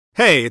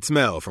Hey, it's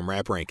Mel from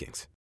Rap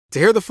Rankings. To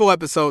hear the full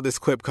episode this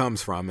clip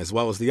comes from, as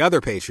well as the other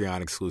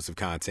Patreon-exclusive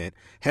content,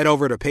 head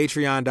over to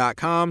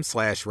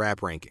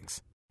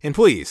patreon.com/raprankings. And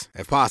please,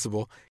 if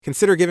possible,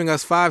 consider giving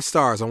us 5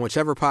 stars on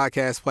whichever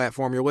podcast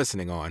platform you're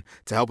listening on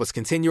to help us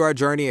continue our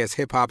journey as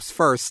hip-hop's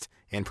first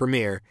and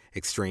premier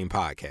extreme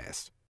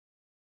podcast.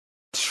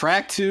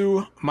 Track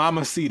 2,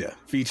 Mamacita,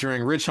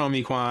 featuring Rich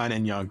Homie Quan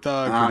and Young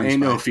Thug. Ain't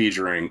no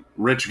featuring.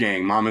 Rich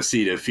Gang,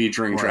 Mamacita,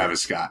 featuring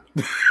Travis Scott.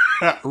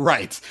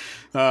 Right.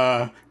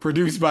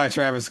 Produced by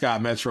Travis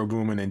Scott, Metro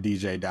Boomin, and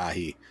DJ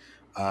Dahi.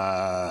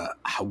 I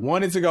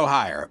wanted to go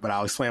higher, but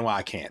I'll explain why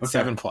I can't. Okay.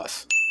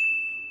 7+.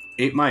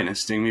 8-,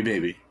 Sting Me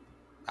Baby.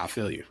 I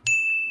feel you.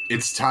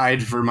 It's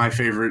tied for my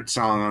favorite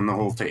song on the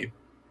whole tape.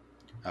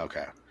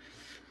 Okay.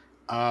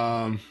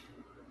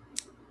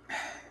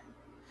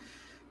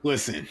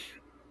 Listen.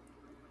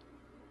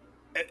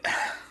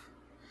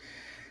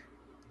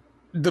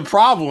 The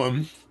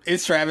problem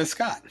is Travis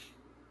Scott.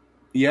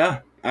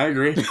 Yeah, I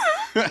agree.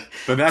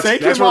 But that's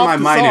where my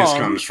minus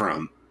comes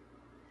from.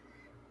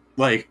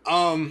 Like,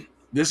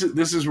 this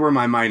is where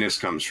my minus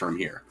comes from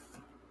here.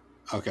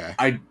 Okay.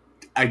 I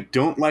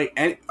don't like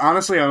any,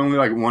 honestly, I only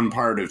like one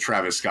part of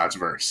Travis Scott's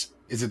verse.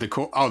 Is it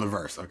the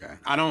verse? Okay.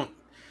 I don't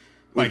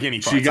like any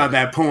part. She got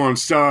that porn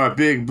star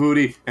big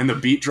booty and the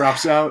beat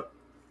drops out.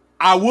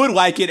 I would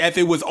like it if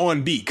it was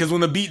on beat, because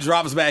when the beat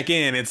drops back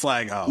in, it's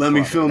like, oh, let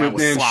me film it,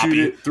 then shoot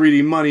it.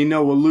 3D money,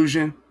 no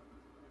illusion.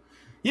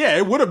 Yeah,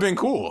 it would have been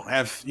cool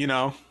if, it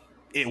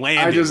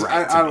landed.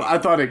 I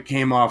thought it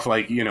came off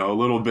like, a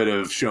little bit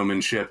of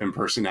showmanship and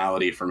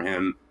personality from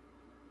him.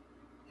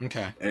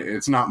 Okay.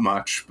 It's not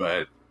much,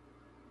 but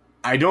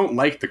I don't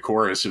like the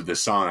chorus of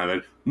this song. I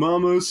mean,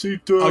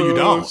 Mamacita. Oh, you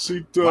don't?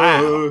 Sita,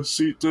 wow.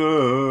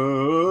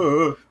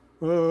 Sita.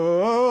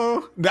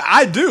 Oh,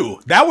 I do.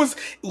 That was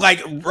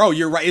like, bro,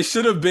 you're right. It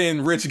should have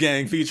been Rich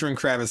Gang featuring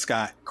Travis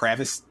Scott,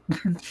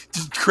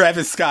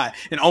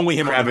 and only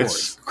him on the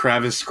chorus.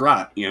 Travis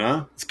Scott,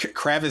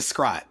 Travis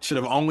Scott should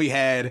have only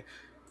had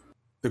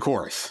the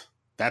chorus.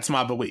 That's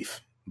my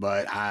belief.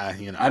 But I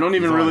don't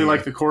even really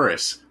like the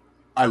chorus.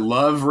 I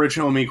love Rich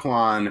Homie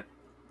Quan,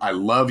 I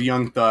love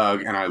Young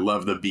Thug, and I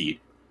love the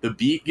beat. The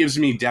beat gives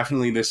me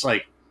definitely this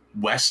like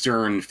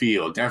Western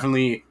feel.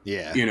 Definitely,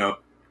 yeah.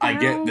 I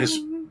get this.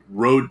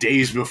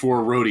 Days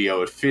before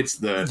Rodeo, it fits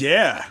the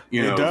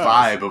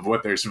vibe of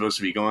what they're supposed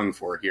to be going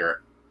for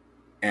here.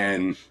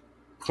 And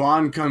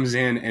Quan comes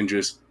in and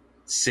just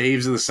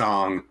saves the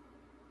song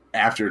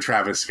after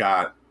Travis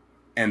Scott.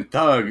 And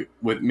Thug,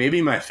 with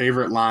maybe my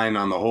favorite line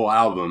on the whole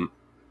album,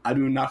 I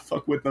do not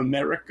fuck with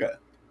America.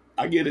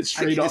 I get it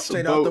straight off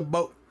the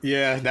boat.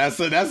 Yeah,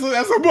 that's a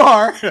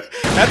bar.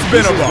 That's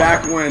been a bar.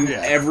 Back when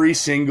every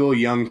single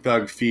Young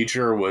Thug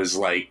feature was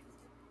like,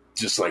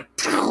 just like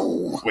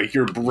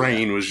your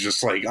brain was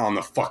just like on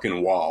the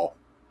fucking wall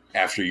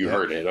after you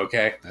heard it.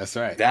 Okay, that's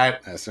right.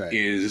 That's right.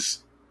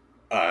 Is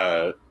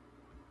a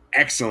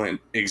excellent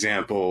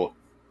example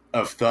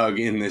of Thug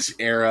in this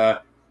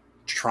era,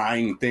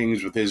 trying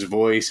things with his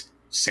voice,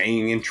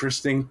 saying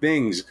interesting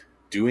things,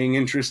 doing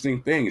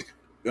interesting things.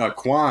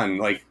 Quan,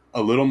 like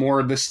a little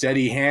more of the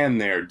steady hand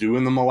there,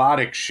 doing the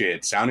melodic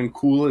shit, sounding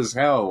cool as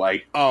hell.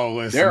 Like, oh,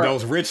 listen,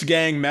 those Rich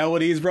Gang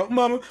melodies, bro.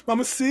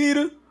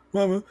 Mamacita.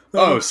 Mama,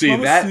 that's my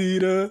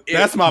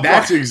part.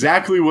 That's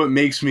exactly what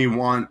makes me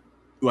want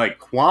like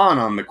Quan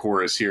on the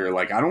chorus here.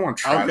 Like, I don't want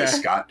Travis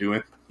Scott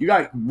doing. You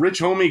got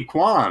Rich Homie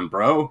Quan,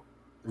 bro.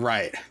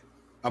 Right.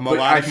 But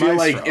I feel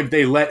like if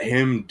they let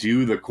him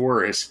do the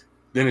chorus,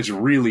 then it's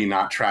really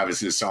not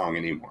Travis's song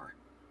anymore.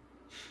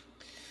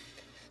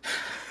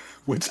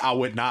 Which I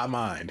would not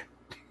mind.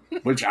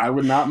 Bro,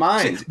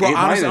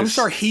 honestly, I'm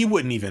sure he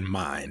wouldn't even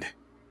mind.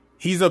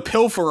 He's a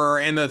pilferer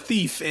and a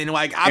thief, and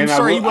like I'm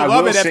sure he would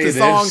love it if the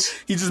song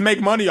he just make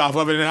money off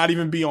of it and not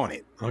even be on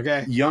it.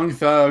 Okay, Young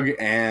Thug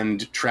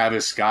and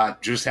Travis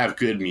Scott just have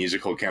good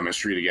musical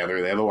chemistry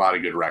together. They have a lot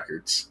of good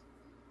records.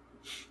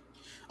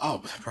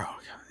 Oh, bro,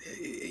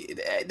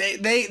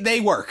 they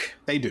work.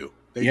 They do.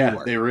 They do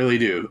work. They really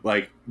do.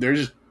 Like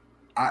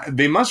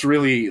they must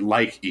really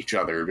like each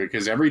other,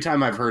 because every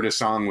time I've heard a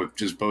song with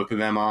just both of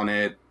them on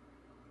it,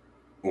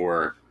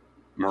 or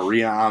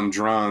Maria I'm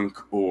Drunk,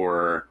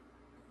 or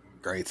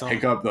great song.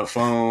 Pick Up the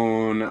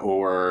Phone,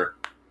 or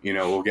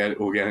we'll get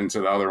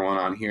into the other one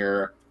on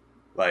here.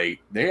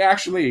 Like, they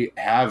actually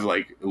have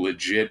like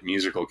legit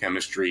musical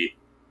chemistry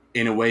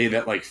in a way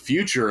that like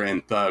Future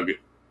and Thug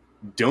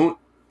don't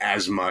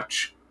as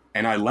much,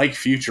 and I like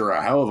Future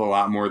a hell of a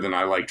lot more than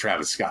I like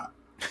Travis Scott.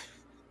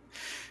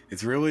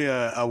 It's really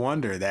a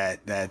wonder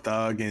that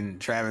Thug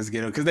and Travis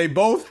get, because they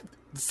both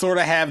sort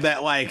of have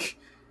that like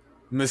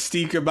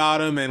mystique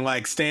about him and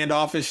like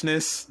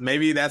standoffishness.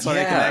 Maybe that's why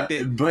they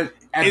connected. But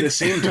at the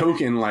same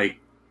token, like,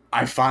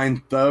 I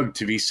find Thug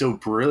to be so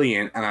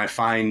brilliant, and I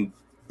find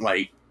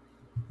like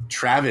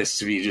Travis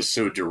to be just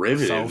so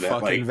derivative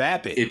that like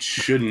vapid. It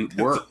shouldn't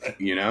work.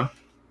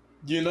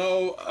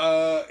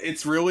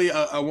 It's really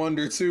a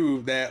wonder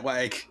too that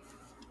like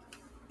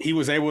he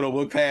was able to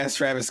look past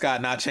Travis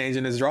Scott not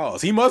changing his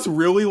draws. He must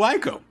really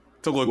like him.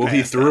 to look. Well,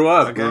 he threw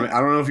up. Okay? I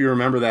don't know if you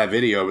remember that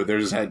video, but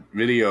there's that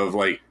video of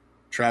like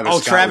Travis.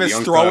 Scott Travis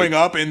throwing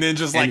up and then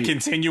just like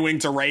continuing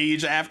to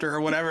rage after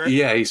or whatever.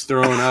 Yeah, he's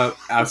throwing up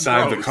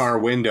outside the car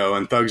window,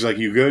 and Thug's like,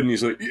 "You good?" And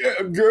he's like, "Yeah,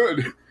 I'm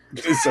good."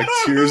 It's like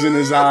tears in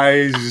his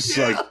eyes, just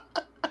like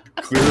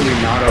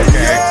clearly not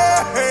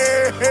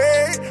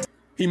okay.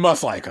 He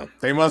must like him.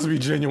 They must be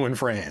genuine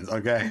friends.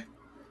 Okay.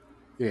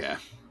 Yeah.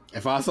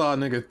 If I saw a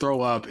nigga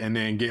throw up and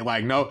then get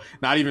like not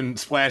even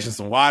splashing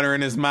some water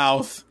in his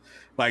mouth,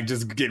 like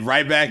just get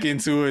right back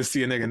into it,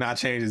 see a nigga not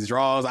change his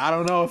draws, I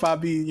don't know if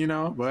I'd be,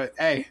 but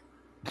hey,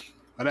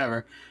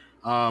 whatever.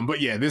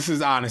 But yeah, this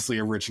is honestly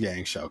a Rich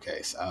Gang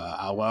showcase.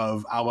 I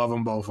love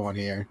them both on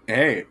here.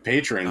 Hey,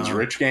 patrons,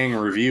 Rich Gang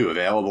review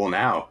available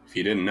now. If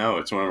you didn't know,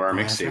 it's one of our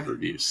mixtape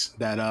reviews.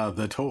 That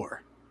the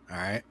tour. All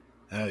right,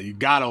 you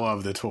gotta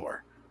love the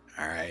tour.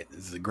 All right,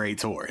 this is a great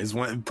tour. It's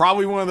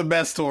probably one of the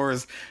best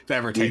tours to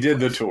ever take. We did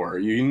the tour.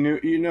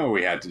 You know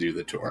we had to do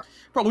the tour.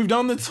 Bro, we've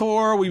done the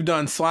tour. We've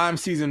done Slime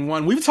Season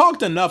 1. We've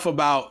talked enough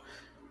about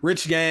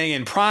Rich Gang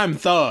and Prime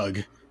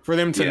Thug for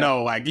them to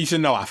know, like, you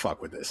should know I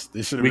fuck with this.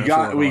 This should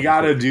have we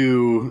gotta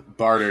do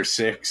Barter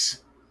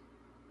 6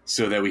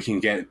 so that we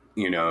can get,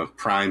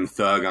 Prime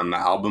Thug on the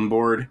album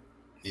board.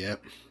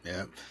 Yep.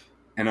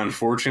 And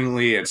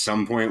unfortunately, at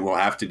some point, we'll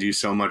have to do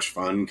So Much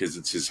Fun because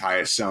it's his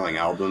highest selling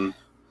album.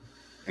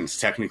 And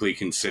it's technically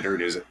considered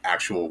his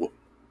actual,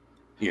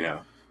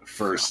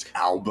 first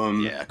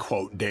album. Yeah,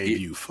 quote,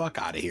 debut. Fuck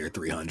out of here,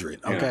 300.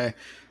 Okay.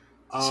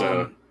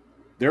 So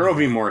there will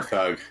be more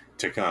Thug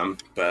to come,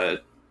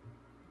 but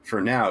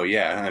for now,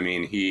 yeah, I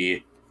mean,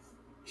 he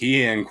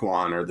and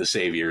Quan are the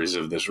saviors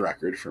of this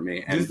record for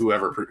me. And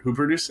who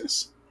produced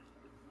this?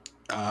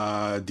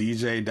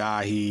 DJ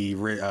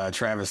Dahi,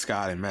 Travis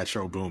Scott, and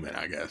Metro Boomin,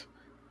 I guess.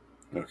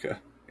 Okay.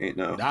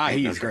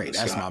 Dahi's great.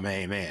 That's my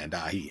main man,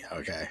 Dahi.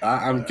 Okay.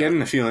 I'm getting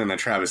the feeling that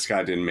Travis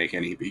Scott didn't make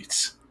any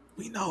beats.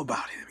 We know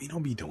about him. He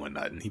don't be doing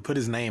nothing. He put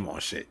his name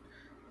on shit.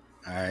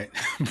 All right.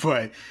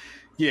 But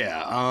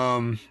yeah,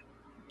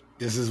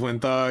 this is when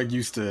Thug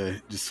used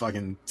to just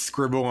fucking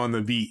scribble on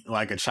the beat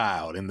like a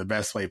child in the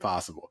best way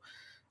possible.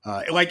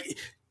 Like,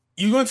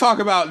 you're going to talk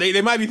about,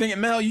 they might be thinking,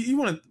 Mel, you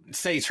want to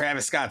say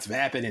Travis Scott's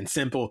vapid and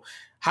simple.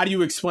 How do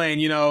you explain,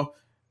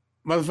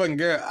 motherfucking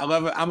girl, I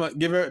love her, I'm going to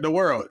give her the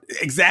world.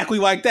 Exactly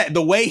like that.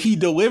 The way he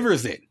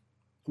delivers it,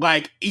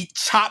 like, he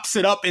chops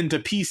it up into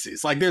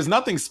pieces. Like, there's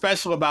nothing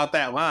special about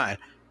that line,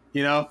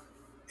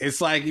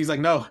 It's like, he's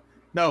like, no,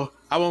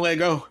 I won't let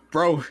go,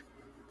 bro.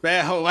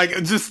 Bad hoe. Like,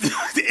 just,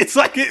 it's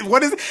like,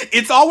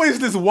 it's always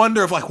this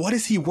wonder of, like, what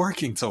is he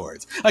working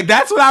towards? Like,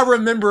 that's what I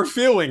remember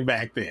feeling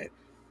back then.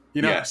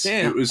 Yes,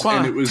 damn, it was, Quan,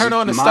 and it was turn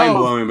on the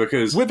mind-blowing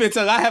because... Whip it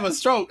till I have a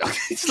stroke. Like,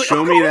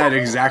 show me that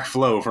exact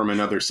flow from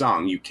another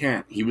song. You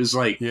can't. He was,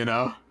 like,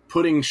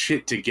 putting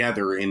shit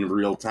together in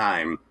real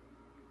time.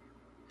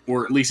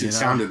 Or at least it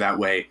sounded that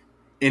way.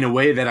 In a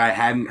way that I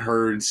hadn't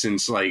heard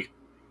since, like,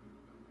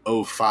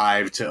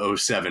 05 to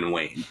 07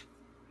 Wayne.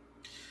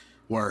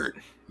 Word.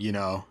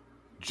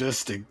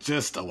 Just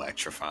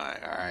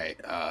electrifying. All right.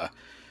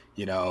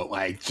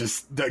 Like,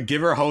 just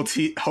give her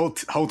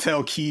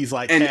hotel keys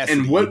like Cassidy.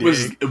 And what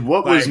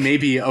was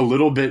maybe a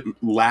little bit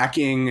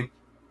lacking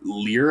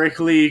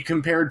lyrically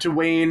compared to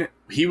Wayne,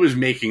 he was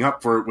making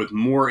up for it with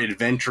more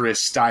adventurous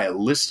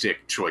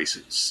stylistic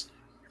choices.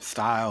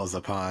 Styles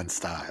upon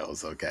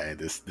styles, okay?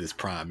 This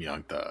prime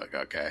Young Thug,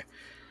 okay?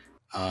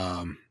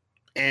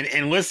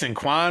 And listen,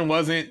 Quan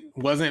wasn't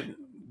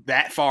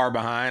that far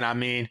behind. I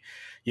mean,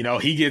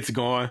 he gets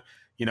going.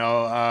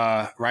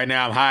 Right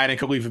now I'm higher than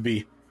Khalifa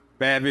B.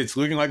 Bad bitch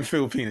looking like a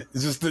Filipina.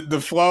 It's just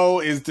the flow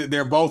is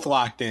they're both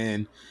locked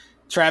in.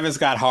 Travis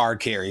got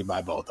hard carried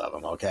by both of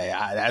them. Okay,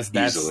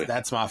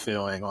 that's my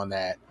feeling on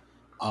that.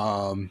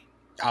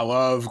 I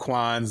love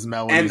Quan's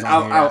melodies. And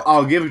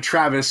I'll give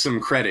Travis some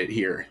credit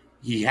here.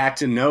 He had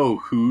to know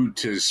who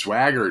to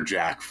swagger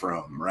jack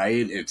from,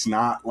 right? It's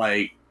not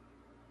like,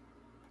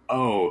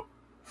 oh,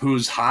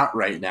 who's hot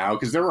right now?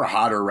 Because there were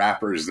hotter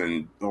rappers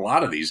than a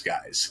lot of these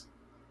guys.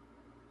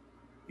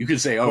 You could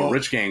say,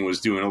 Rich Gang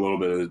was doing a little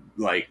bit of,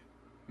 like,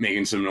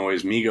 making some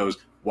noise. Migos,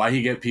 why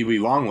he get Pee Wee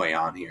Longway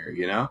on here,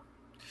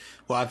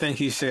 Well, I think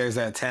he shares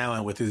that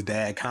talent with his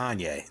dad,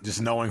 Kanye.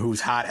 Just knowing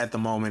who's hot at the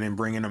moment and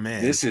bringing them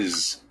in. This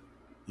is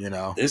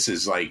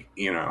like,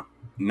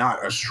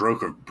 not a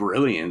stroke of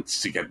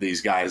brilliance to get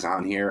these guys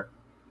on here,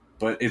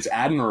 but it's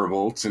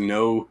admirable to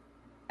know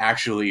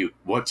actually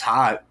what's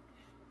hot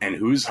and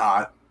who's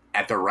hot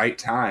at the right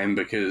time,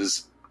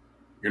 because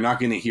you're not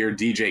going to hear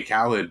DJ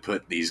Khaled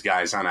put these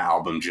guys on an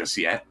album just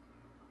yet.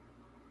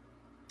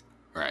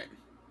 Right.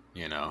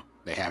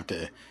 They have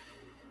to.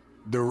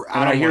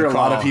 I hear a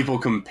lot of people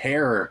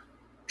compare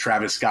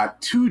Travis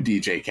Scott to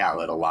DJ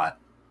Khaled a lot.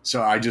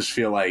 So I just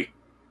feel like,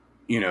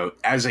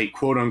 as a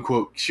quote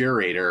unquote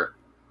curator,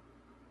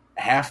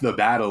 half the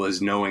battle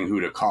is knowing who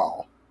to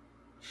call.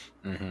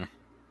 Mm-hmm.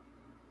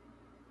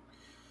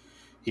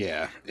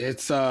 Yeah.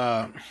 It's,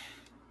 I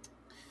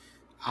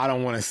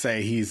don't want to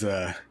say he's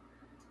a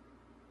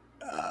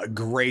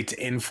great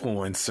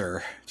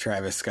influencer,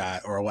 Travis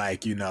Scott, or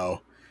like,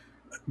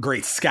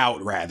 great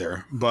scout,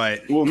 rather.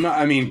 But well, no,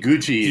 I mean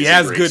Gucci. He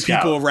has good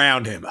people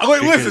around him. Oh,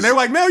 wait, listen, they're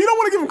like, no, you don't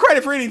want to give him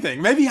credit for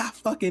anything. Maybe I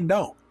fucking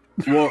don't.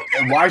 Well,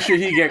 why should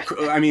he get?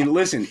 I mean,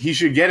 listen, he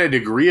should get a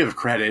degree of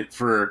credit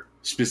for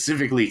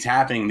specifically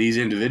tapping these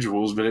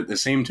individuals, but at the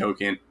same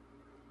token,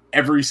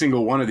 every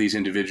single one of these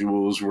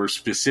individuals were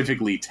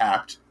specifically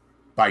tapped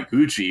by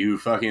Gucci, who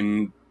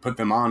fucking put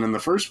them on in the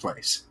first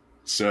place.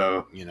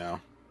 So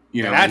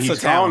that's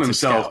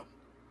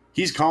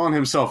he's calling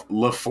himself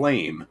La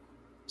Flame.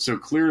 So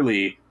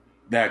clearly,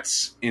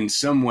 that's in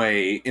some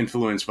way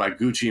influenced by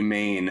Gucci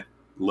Mane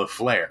La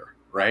Flair,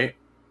 right?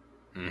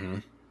 Mm-hmm.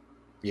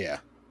 Yeah.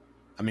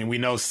 I mean, we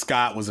know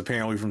Scott was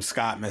apparently from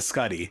Scott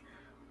Mescudi.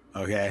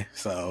 Okay,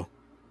 so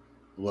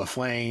La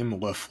Flame,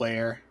 La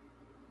Flair.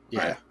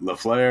 Yeah. Right. La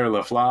Flair,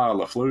 La Fla,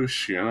 La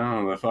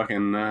Flouche, the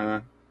fucking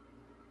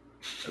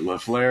La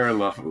Flair,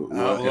 La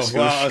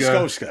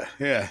Skoshka.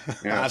 Yeah.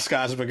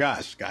 Oshkosh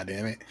Bagosh,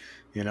 goddammit.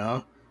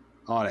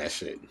 All that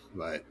shit.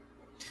 But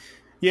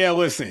yeah,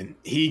 listen,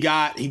 he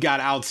got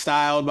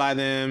outstyled by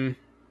them.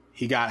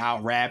 He got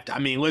out-rapped. I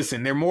mean,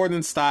 listen, they're more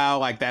than style.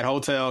 Like, that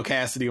Hotel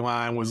Cassidy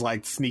line was,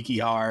 like, sneaky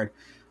hard.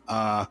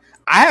 I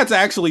had to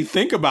actually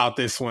think about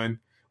this one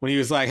when he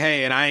was like,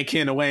 hey, and I ain't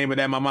kin to Wayne, but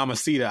that my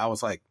Mamacita. I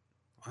was like,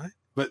 what?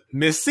 But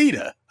Miss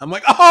Cita. I'm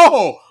like,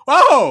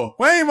 oh,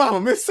 Wayne Mama,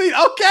 Miss Cita.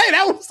 Okay,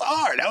 that was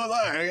hard.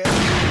 Okay.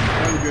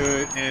 That was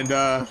good.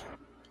 And,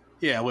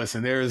 yeah,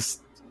 listen,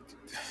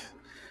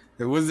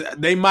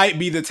 they might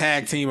be the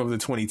tag team of the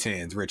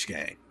 2010s, Rich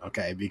Gang,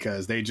 okay?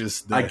 Because they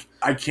just... I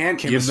can't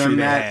give them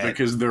that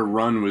because their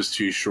run was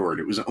too short.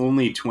 It was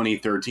only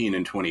 2013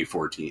 and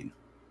 2014.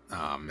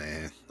 Oh,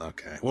 man.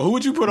 Okay. Well, who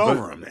would you put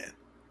over them, then?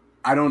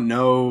 I don't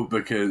know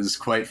because,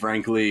 quite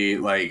frankly,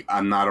 like,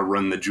 I'm not a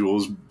Run the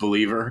Jewels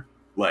believer.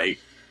 Like,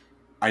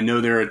 I know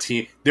they're a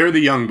team... They're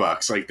the Young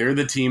Bucks. Like, they're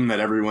the team that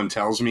everyone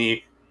tells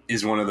me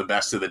is one of the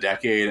best of the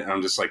decade, and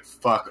I'm just like,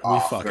 fuck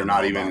off. They're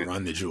not even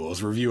Run the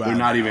Jewels review. They're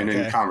not even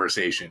in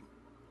conversation.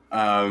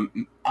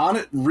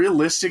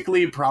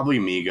 Realistically, probably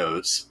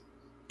Migos,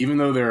 even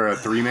though they're a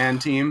 3-man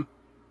team.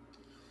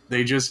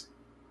 They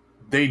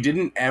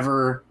didn't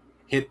ever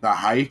hit the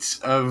heights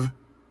of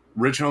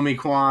Rich Homie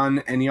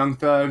Quan and Young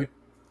Thug,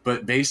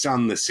 but based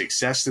on the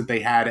success that they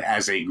had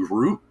as a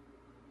group,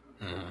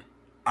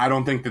 I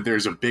don't think that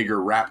there's a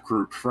bigger rap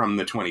group from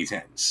the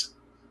 2010s.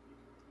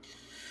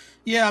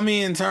 Yeah, I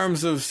mean, in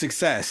terms of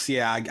success,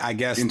 yeah, I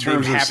guess in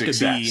terms of success,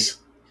 to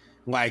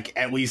be like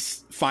at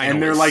least finalists.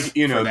 And they're like,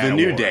 the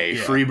New Day,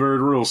 yeah. Freebird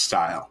Rule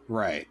style.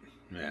 Right.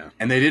 Yeah.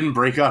 And they didn't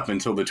break up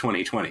until the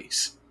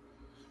 2020s.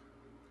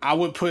 I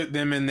would put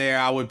them in there.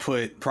 I would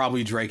put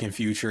probably Drake and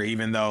Future,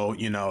 even though,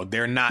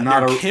 they're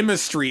their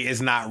chemistry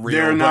is not real.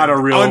 They're not a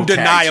real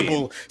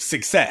undeniable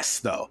success,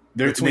 though.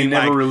 They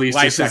never released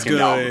Life a second is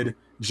Good, album.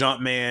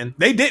 Jumpman.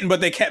 They didn't,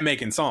 but they kept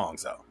making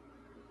songs, though.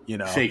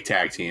 Fake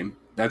tag team.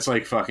 That's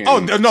like fucking... Oh,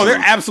 no,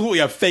 they're absolutely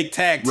a fake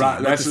tag team.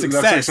 That's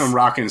like some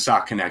Rock and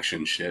Sock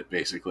Connection shit,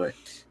 basically.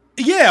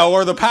 Yeah,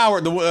 or the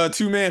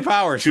two-man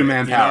power trip.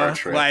 Two-man power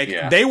trip,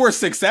 Like, they were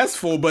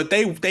successful, but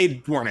they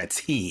weren't a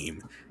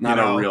team. Not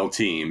a real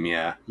team,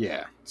 yeah.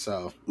 Yeah,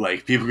 so...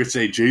 Like, people could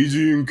say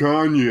Jay-Z and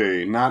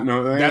Kanye.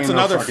 That's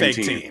another fake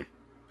team.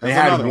 They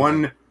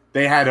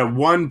had a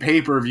one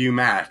pay-per-view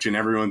match, and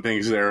everyone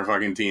thinks they're a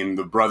fucking team.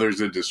 The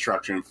Brothers of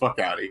Destruction. Fuck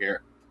out of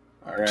here.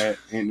 All right?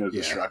 Ain't no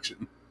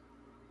destruction.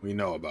 We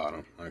know about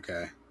them,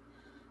 okay?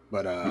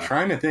 But I'm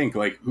trying to think,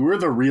 like, who are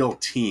the real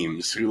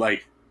teams who,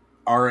 like,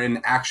 are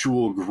an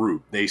actual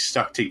group? They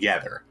stuck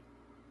together.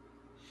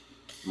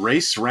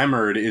 Race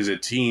Remord is a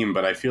team,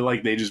 but I feel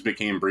like they just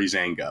became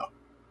Breezango.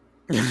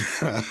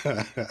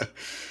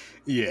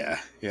 Yeah,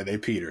 they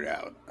petered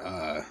out.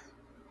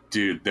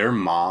 Dude, their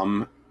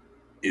mom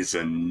is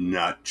a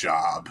nut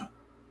job.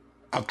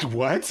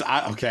 What?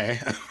 Okay.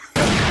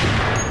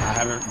 I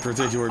haven't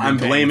particularly been I'm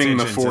blaming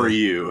the For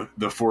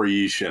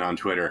You shit on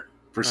Twitter.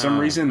 For some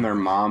reason, their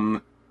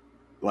mom,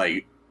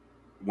 like,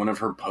 one of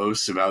her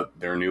posts about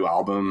their new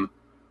album,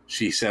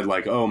 she said,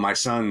 like, oh, my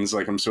sons,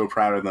 like, I'm so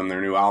proud of them,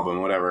 their new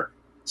album, whatever.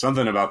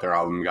 Something about their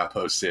album got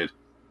posted.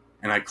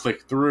 And I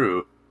clicked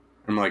through.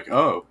 I'm like,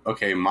 oh,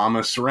 okay, Mama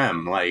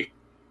Srem. Like,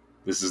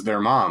 this is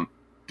their mom.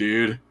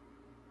 Dude.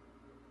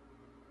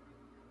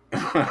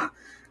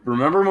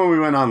 Remember when we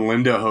went on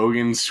Linda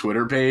Hogan's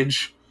Twitter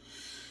page?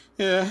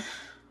 Yeah.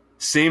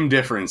 Same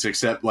difference,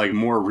 except, like,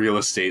 more real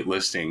estate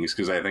listings,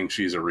 because I think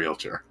she's a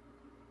realtor.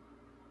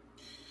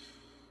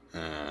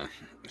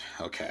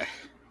 Okay.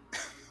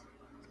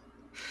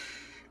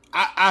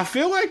 I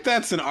feel like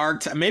that's an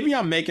archetype. Maybe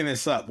I'm making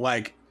this up.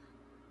 Like,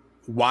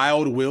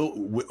 wild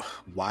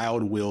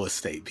will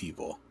estate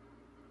people.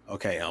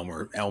 Okay,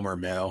 Elmer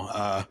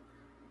Mel.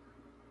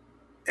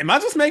 Am I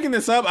just making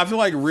this up? I feel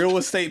like real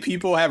estate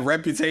people have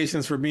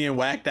reputations for being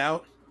whacked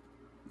out.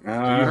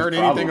 Have you heard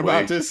anything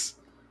about this?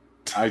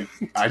 I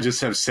just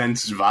have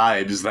sensed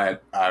vibes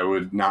that I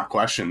would not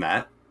question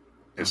that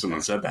if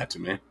someone said that to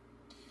me.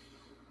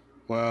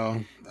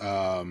 Well,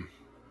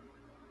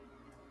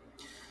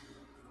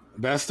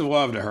 best of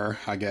love to her,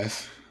 I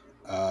guess.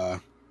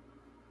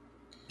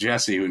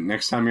 Jesse,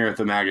 next time you're at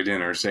the MAGA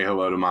dinner, say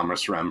hello to Mama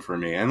Srem for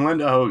me and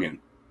Linda Hogan.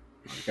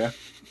 Okay.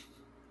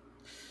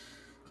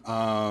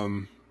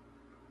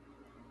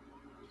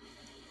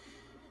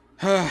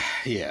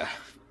 Yeah.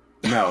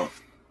 No.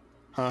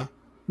 Huh?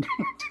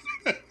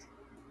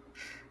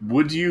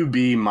 Would you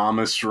be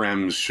Mama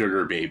Srem's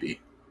sugar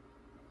baby?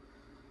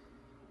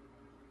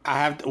 I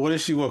have to, what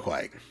does she look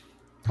like?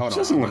 Hold on. She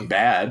doesn't look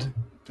bad.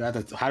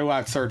 How do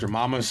I search her?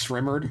 Mama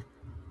Srimmered?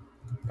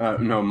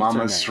 No,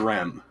 Mama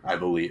Srem, I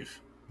believe.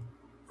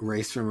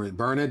 Race from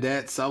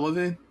Bernadette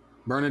Sullivan?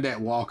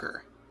 Bernadette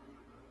Walker.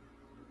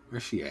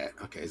 Where's she at?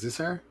 Okay, is this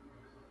her?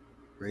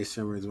 Race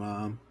Trimmer's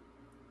mom.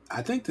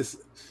 I think this...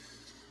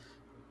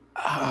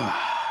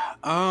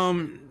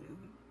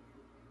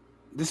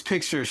 this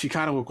picture, she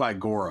kind of looked like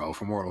Goro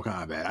from Mortal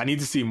Kombat. I need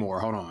to see more.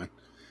 Hold on.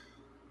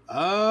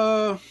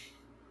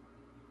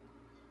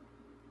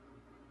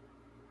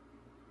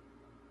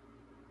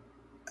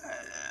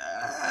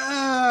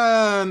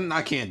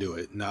 I can't do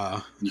it.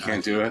 No. You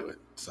can't do it?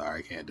 Sorry,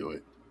 I can't do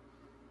it.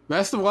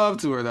 Best of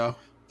love to her, though.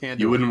 Can't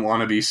do it. You wouldn't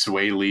want to be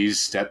Sway Lee's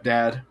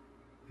stepdad?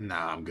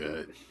 Nah, I'm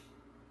good.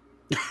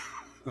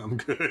 I'm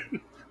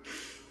good.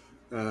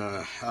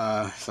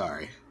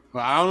 Sorry.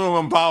 Well, I don't know who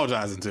I'm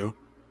apologizing to.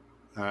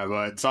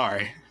 But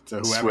sorry to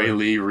whoever. Sway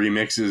Lee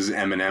remixes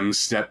Eminem's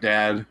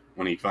stepdad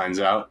when he finds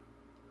out.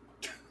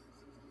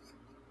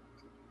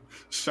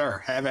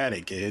 Sure, have at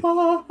it, kid.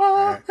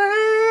 I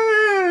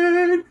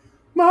hate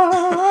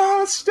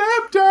my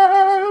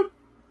stepdad.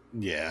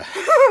 Yeah.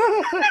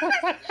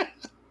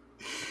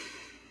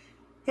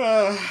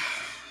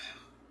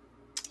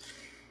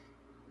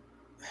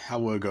 I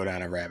would go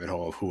down a rabbit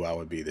hole of who I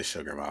would be the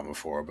sugar mama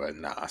for, but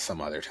nah,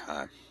 some other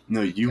time.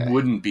 No, you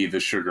wouldn't be the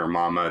sugar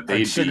mama.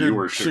 They'd be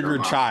your sugar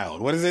mama. Child.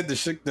 What is it? The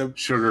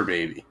sugar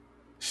baby.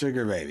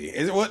 Sugar baby.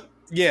 Is it what?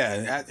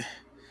 Yeah.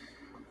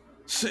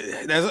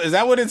 Is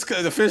that what it's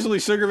officially?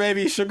 Sugar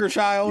baby, sugar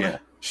child, yeah.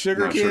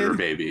 Sugar kid, sugar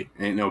baby.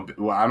 Ain't no.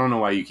 Well, I don't know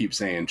why you keep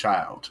saying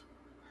child.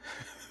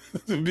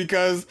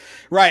 Because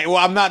right. Well,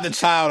 I'm not the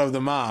child of the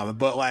mom,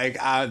 but like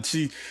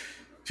she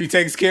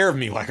takes care of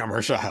me like I'm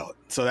her child.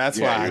 So that's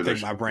why I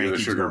think my brain. You're the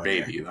keeps sugar going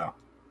baby, there. though.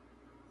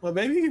 Well,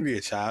 baby can be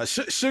a child.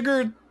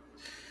 Sugar.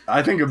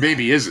 I think a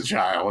baby is a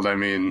child. I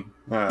mean,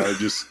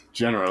 just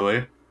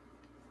generally.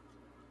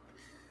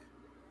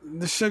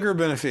 The sugar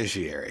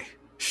beneficiary.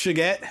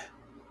 Sugette?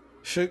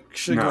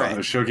 Sugarette.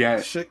 No,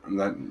 Sugette.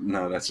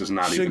 No, that's just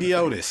not even. Shuggy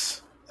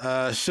Otis.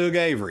 Shug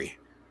Avery.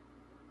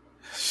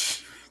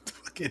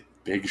 Fucking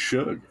Big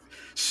Shug.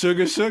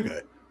 Sugar.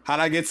 How'd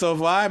I get so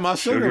fly? My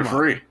sugar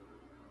free.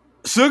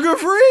 Sugar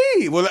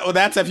free! Well,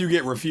 that's if you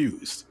get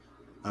refused.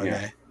 Okay.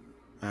 Yeah.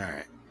 All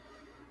right.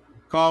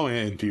 Call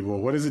in, people.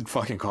 What is it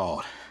fucking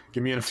called?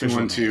 Give me an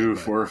official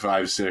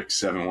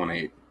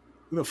 212-456-718.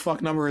 Who the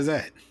fuck number is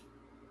that?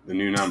 The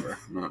new number.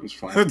 No, it's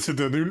fine.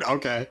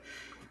 Okay.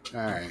 All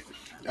right.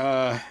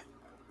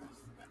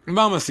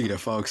 Mamacita,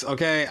 folks.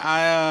 Okay.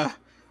 I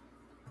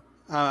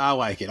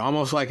like it.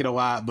 Almost like it a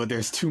lot, but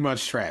there's too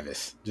much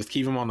Travis. Just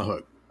keep him on the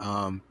hook.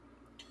 Oh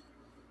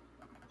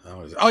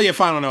yeah,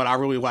 final note. I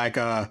really like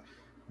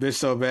Bitch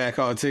So Bad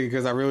called Ticket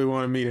because I really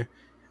want to meet her.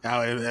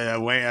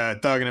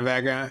 Thug in the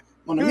background.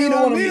 Want to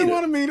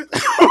meet her.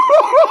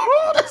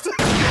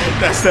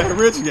 That's that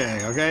rich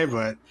gang, okay?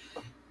 But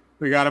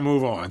we got to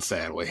move on,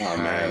 sadly. Oh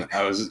man,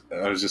 I was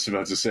just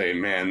about to say,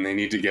 man, they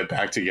need to get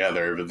back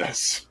together, but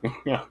that's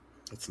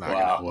it's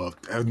not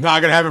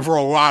gonna happen for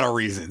a lot of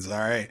reasons. All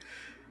right,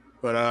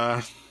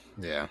 but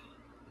yeah,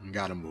 we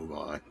got to move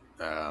on.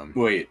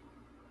 Wait,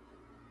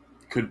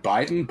 could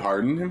Biden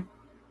pardon him?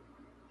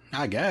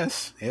 I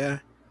guess, yeah.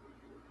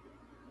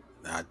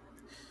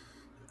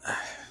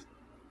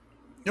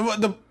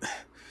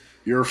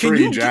 You're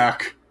free,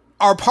 Jack.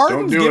 Are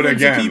pardons given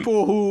to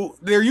people who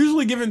they're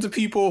usually given to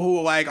people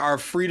who like are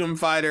freedom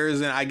fighters,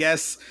 and I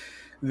guess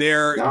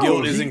their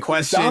guilt is in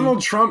question.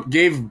 Donald Trump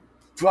gave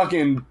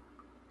fucking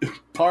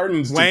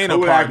pardons Wayne to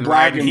Kodak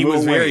Black and he Lil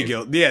was very Wayne.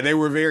 guilty. Yeah, they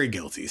were very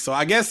guilty. So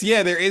I guess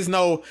there is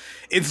no.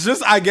 It's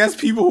just I guess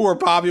people who are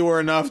popular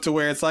enough to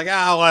where it's like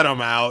I'll let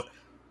them out,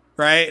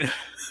 right?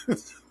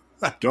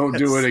 Don't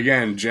do it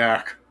again,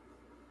 Jack.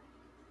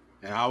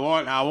 And I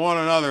want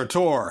another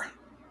tour.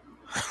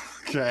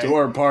 Okay.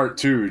 Tour part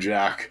 2,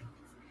 Jack.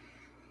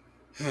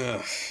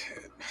 Let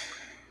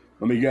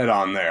me get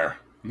on there.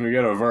 Let me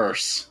get a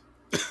verse.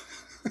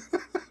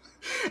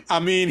 I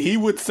mean, he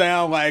would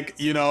sound like,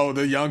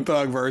 the Young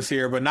Thug verse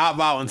here, but not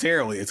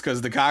voluntarily. It's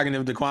because the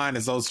cognitive decline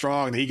is so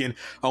strong that he can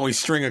only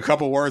string a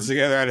couple words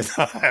together at a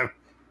time.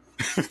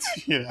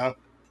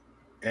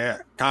 Yeah,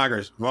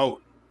 Congress,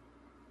 vote.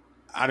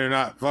 I do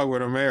not fuck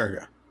with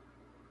America.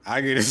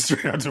 I get it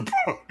straight out the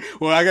vote.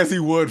 Well, I guess he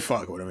would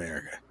fuck with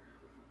America.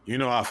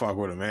 I fuck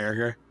with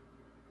America.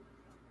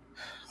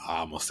 I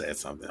almost said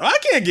something. I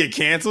can't get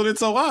canceled.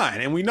 It's a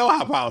line, and we know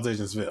how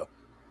politicians feel.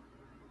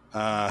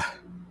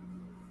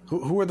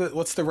 Who are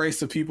what's the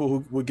race of people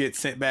who would get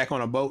sent back on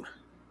a boat?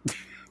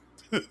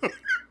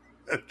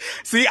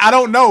 See, I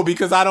don't know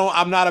because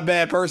I'm not a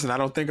bad person. I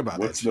don't think about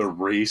that. What's the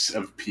race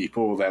of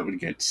people that would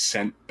get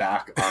sent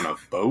back on a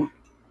boat?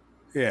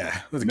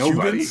 Yeah. Was it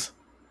Nobody. Cubans?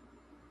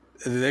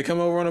 Did they come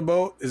over on a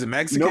boat? Is it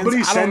Mexicans?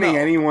 Nobody's sending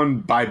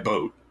anyone by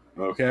boat,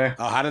 okay?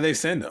 Oh, how do they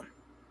send them?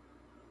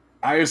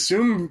 I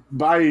assume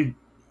by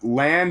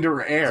land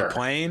or air. A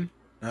plane?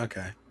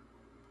 Okay.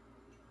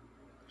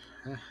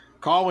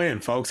 Call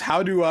in, folks.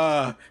 How do,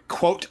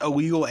 quote,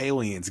 illegal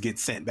aliens get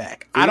sent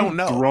back? I don't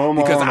know.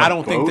 Because I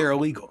don't think they're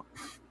illegal.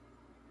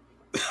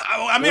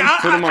 I mean,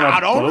 put them on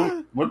a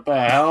boat? What the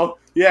hell?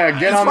 Yeah,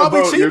 get on the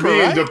boat. You're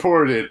being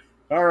deported.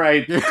 All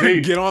right.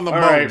 Get on the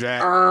boat,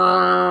 Jack.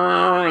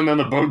 And then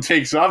the boat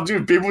takes off.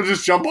 Dude, people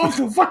just jump off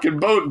the fucking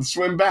boat and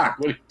swim back.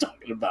 What are you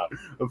talking about?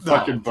 A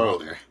fucking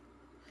boat.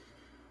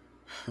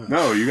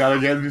 No, you gotta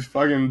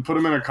put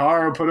them in a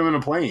car or put them in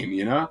a plane,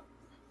 you know?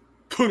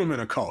 Put them in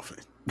a coffin.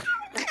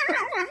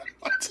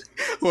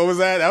 What was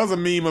that? That was a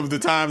meme of the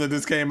time that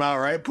this came out,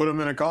 right? Put them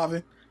in a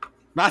coffin.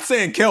 Not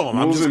saying kill them.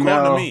 I'm just quoting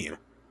a meme.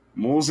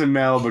 Moles and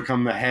Mel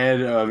become the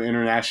head of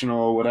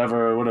international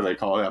whatever. What do they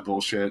call that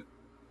bullshit?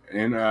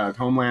 In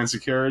Homeland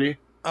Security.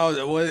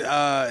 Oh, what?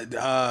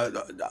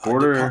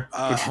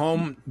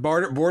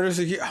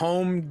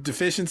 Home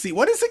deficiency.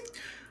 What is it?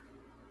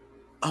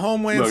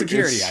 Homeland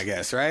Security, I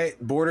guess, right?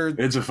 Border.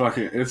 It's a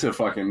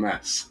fucking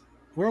mess.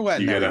 We're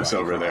letting you get us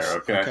over there,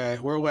 okay? Okay,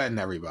 we're letting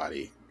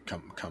everybody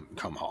come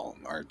home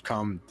or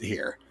come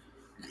here.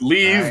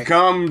 Leave, right?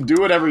 Come,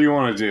 do whatever you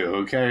want to do,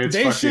 okay? It's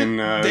they great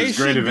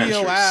should be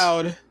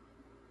allowed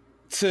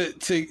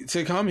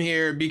to come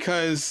here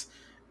because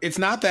it's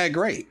not that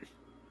great.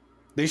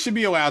 They should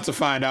be allowed to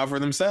find out for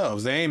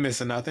themselves. They ain't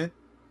missing nothing,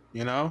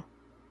 you know?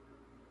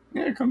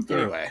 Yeah, come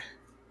through. Anyway,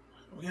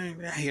 we're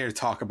not here to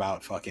talk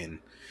about fucking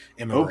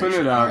immigration. Open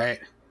it up.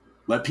 Right?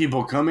 Let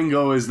people come and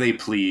go as they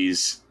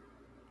please.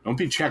 Don't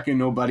be checking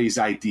nobody's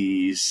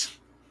IDs.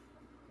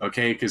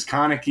 Okay? Because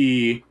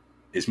Kaneki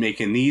is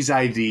making these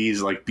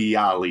IDs like B.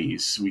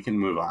 Ali's. We can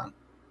move on.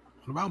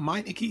 What about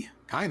Meineke?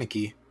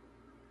 Kaneki?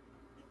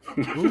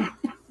 I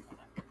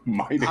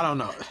don't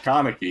know.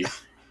 Kaneki.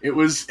 It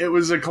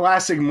was a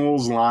classic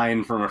Moles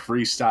line from a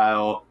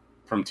freestyle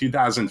from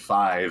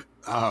 2005.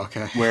 Oh,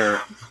 okay. Where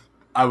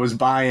I was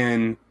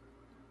buying,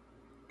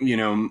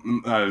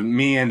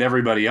 me and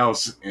everybody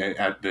else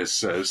at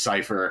this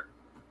cipher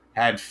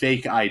had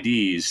fake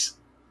IDs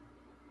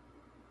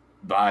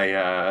by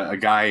a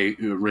guy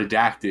who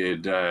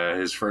redacted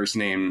his first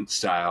name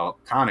style.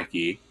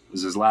 Kaneki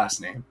was his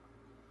last name.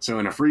 So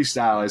in a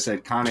freestyle, I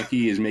said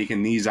Kaneki is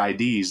making these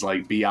IDs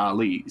like B.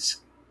 Ali's,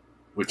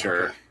 which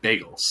are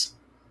bagels.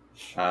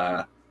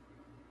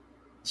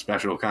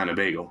 Special kind of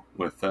bagel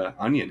with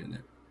onion in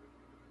it.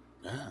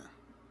 Yeah.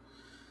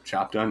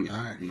 Chopped onion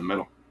in the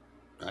middle.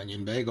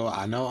 Onion bagel.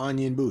 I know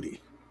onion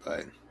booty,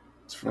 but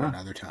it's for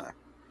another time.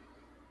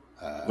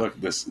 Look,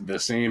 the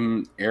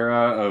same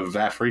era of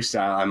that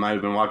freestyle, I might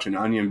have been watching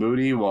Onion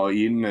Booty while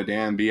eating a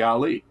damn B.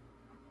 Ali.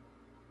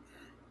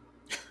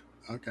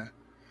 Okay.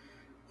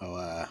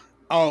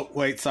 Oh,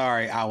 wait,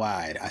 sorry, I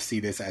lied. I see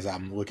this as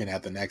I'm looking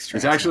at the next track.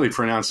 It's actually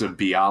pronounced a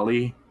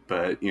Bialy,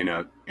 but,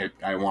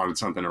 I wanted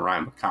something to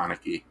rhyme with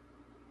Kaneki.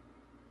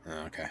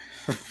 Okay.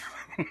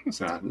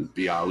 So,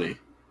 Bialy.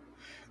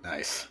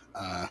 Nice.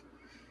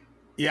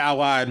 Yeah, I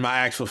lied. My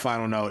actual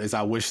final note is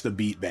I wish the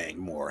beat banged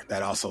more.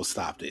 That also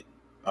stopped it.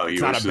 Oh,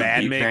 you wish the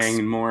beat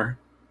banged more?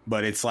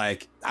 But it's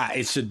like,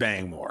 it should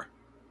bang more.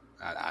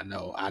 I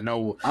know.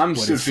 I'm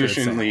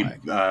sufficiently...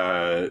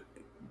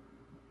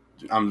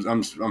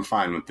 I'm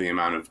fine with the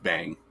amount of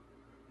bang.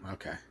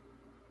 Okay.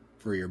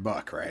 For your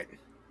buck, right?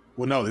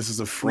 Well, no, this is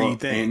a free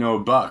thing. Ain't no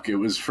buck. It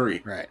was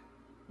free. Right.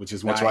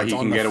 That's why he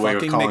can get away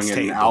with calling it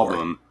an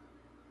album.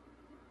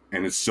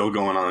 And it's still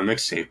going on the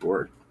mixtape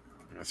board.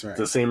 That's right. It's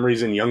the same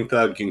reason Young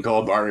Thug can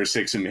call Barter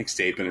 6 a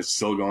mixtape and it's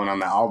still going on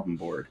the album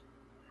board.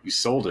 You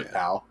sold it,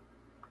 pal.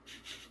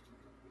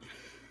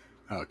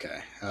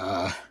 Okay.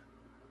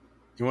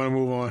 You want to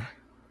move on?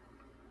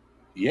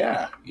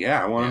 Yeah,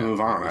 I want to move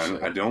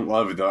on. I don't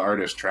love the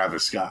artist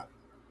Travis Scott.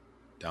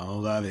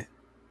 Don't love it.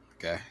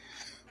 Okay.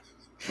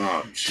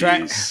 Oh,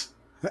 jeez.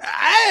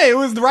 Hey, it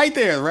was right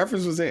there. The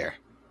reference was there.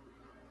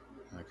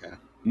 Okay.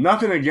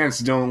 Nothing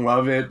against Don't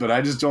Love It, but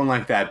I just don't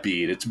like that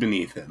beat. It's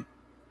beneath him.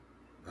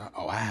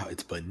 Oh, wow.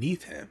 It's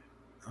beneath him.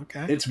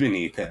 Okay. It's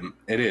beneath him.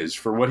 It is.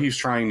 For what he's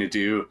trying to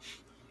do,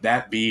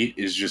 that beat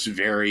is just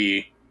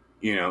very,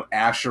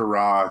 Asher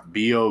Roth,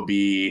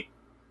 B.O.B.,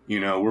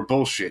 we're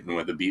bullshitting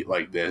with a beat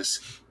like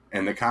this,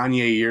 and the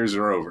Kanye years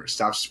are over.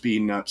 Stop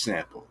speeding up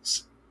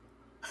samples.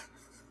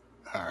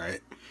 All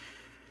right.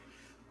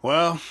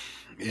 Well,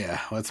 yeah,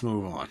 let's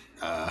move on.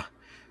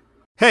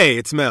 Hey,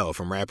 it's Mel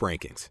from Rap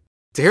Rankings.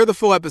 To hear the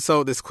full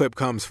episode this clip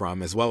comes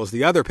from, as well as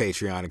the other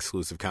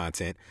Patreon-exclusive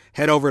content,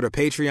 head over to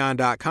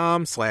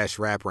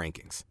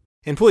patreon.com/raprankings.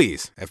 And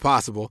please, if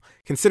possible,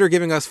 consider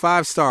giving us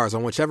 5 stars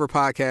on whichever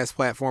podcast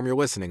platform you're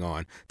listening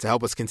on to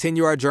help us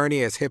continue our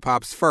journey as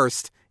hip-hop's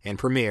first and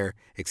premier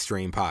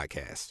extreme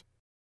podcast.